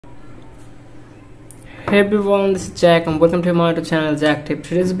Hey everyone, this is Jack and welcome to my YouTube channel Jack Tip.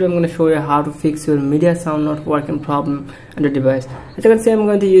 Today's video I'm going to show you how to fix your media sound not working problem on the device. As you can see, I'm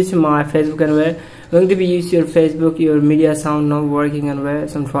going to use my Facebook and where I'm going to be use your Facebook, your media sound not working and where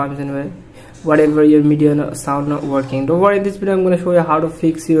sometimes and where whatever your media sound not working. Don't worry, in this video I'm going to show you how to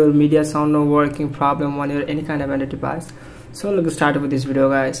fix your media sound not working problem on your any kind of Android device. So let's start with this video,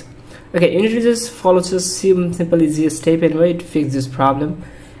 guys. Okay, you need to just follow just simple easy step and way to fix this problem.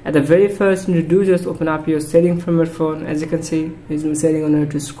 At the very first, you need to do just open up your setting from your phone. As you can see, is my setting on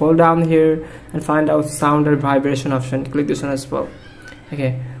it. To scroll down here and find out sound or vibration option. Click this one as well.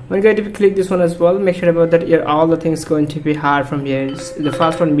 Okay, when you're going to click this one as well, make sure about that here all the things going to be hard from here. It's the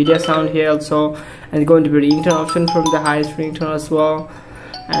first one, media sound here also, and going to be ringtone option from the highest ringtone as well.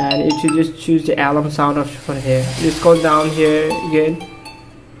 And if you just choose the alarm sound option from here, you scroll down here again,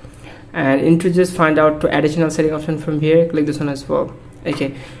 and into just find out to additional setting option from here. Click this one as well.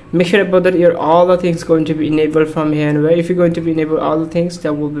 Okay, make sure about that here all the things going to be enabled from here and where. If you're going to be enable all the things,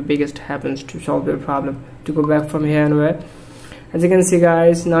 that will be biggest happens to solve your problem. To go back from here and where, as you can see,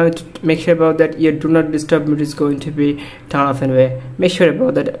 guys, now to make sure about that your do not disturb mode is going to be turned off and where. Make sure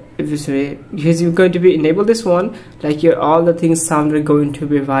about that if you say, because you're going to be enable this one, like your all the things sound are going to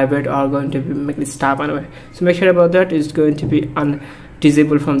be vibrate or going to be make it stop and where. So make sure about that is going to be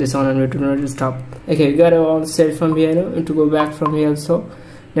disable from this on and we do not stop. Okay, you got it all set from here now, and to go back from here also,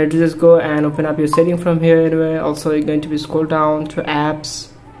 now to just go and open up your setting from here anyway. Also you're going to be scroll down to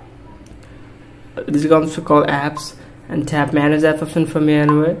apps. This is going to call apps and tap manage app option from here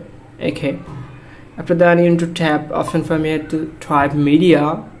anyway. Okay, after that you need to tap option from here to type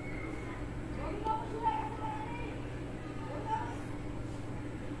media.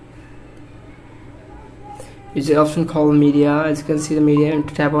 It's the option called media. As you can see the media, and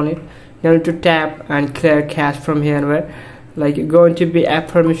to tap on it. Now to tap and clear cache from here and where, like you're going to be app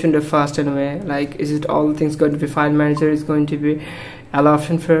permission the first anyway. Like is it all the things going to be file manager is going to be allow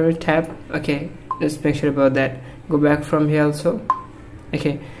option for tap. Okay, let's make sure about that. Go back from here also.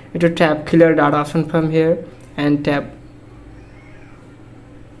 Okay, to tap clear data option from here and tap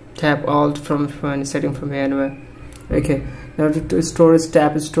alt from setting from here anyway. Okay, now to storage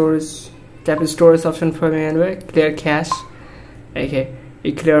tap storage option from here anyway. Clear cache. Okay,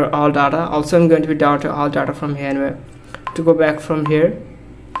 you clear all data. Also I'm going to be down to all data from here anyway. To go back from here,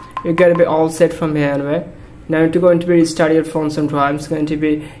 you're going to be all set from here anyway. Now to going to be restart your phone sometimes. Going to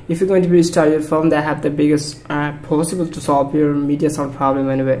be, if you're going to be restart your phone, that have the biggest possible to solve your media sound problem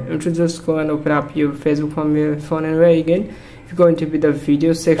anyway. You should just go and open up your Facebook from your phone anyway again. If you're going to be the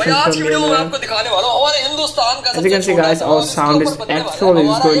video section from here anyway. As you can see, guys, our sound is actually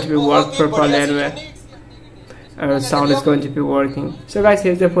going to be work properly anyway. Our sound is going to be working. So guys,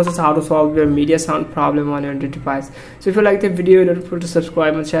 here's the process how to solve your media sound problem on your device. So if you like the video, don't forget to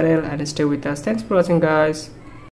subscribe my channel and stay with us. Thanks for watching, guys.